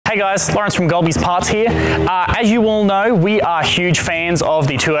Hey guys, Lawrence from Goleby's Parts here. As you all know, we are huge fans of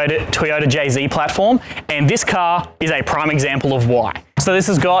the Toyota JZ platform, and this car is a prime example of why. So this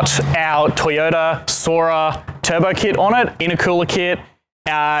has got our Toyota Soarer turbo kit on it, intercooler kit.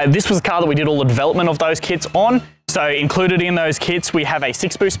 This was a car that we did all the development of those kits on. So included in those kits, we have a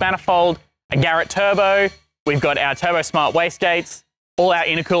 6-boost manifold, a Garrett turbo, we've got our Turbo Smart wastegates, all our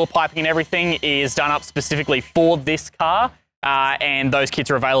intercooler piping and everything is done up specifically for this car. And those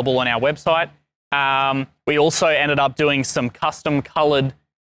kits are available on our website. We also ended up doing some custom coloured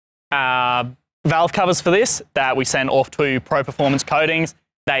valve covers for this that we sent off to Pro Performance Coatings.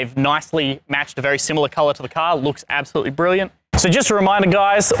 They've nicely matched a very similar colour to the car, looks absolutely brilliant. So just a reminder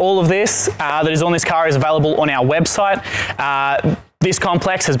guys, all of this that is on this car is available on our website. This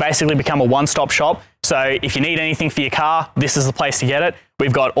complex has basically become a one-stop shop. So if you need anything for your car, this is the place to get it.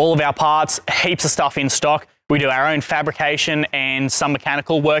 We've got all of our parts, heaps of stuff in stock. We do our own fabrication and some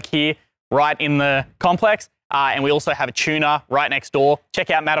mechanical work here right in the complex. And we also have a tuner right next door. Check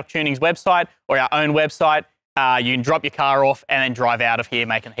out Madoc Tuning's website or our own website. You can drop your car off and then drive out of here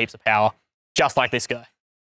making heaps of power, just like this guy.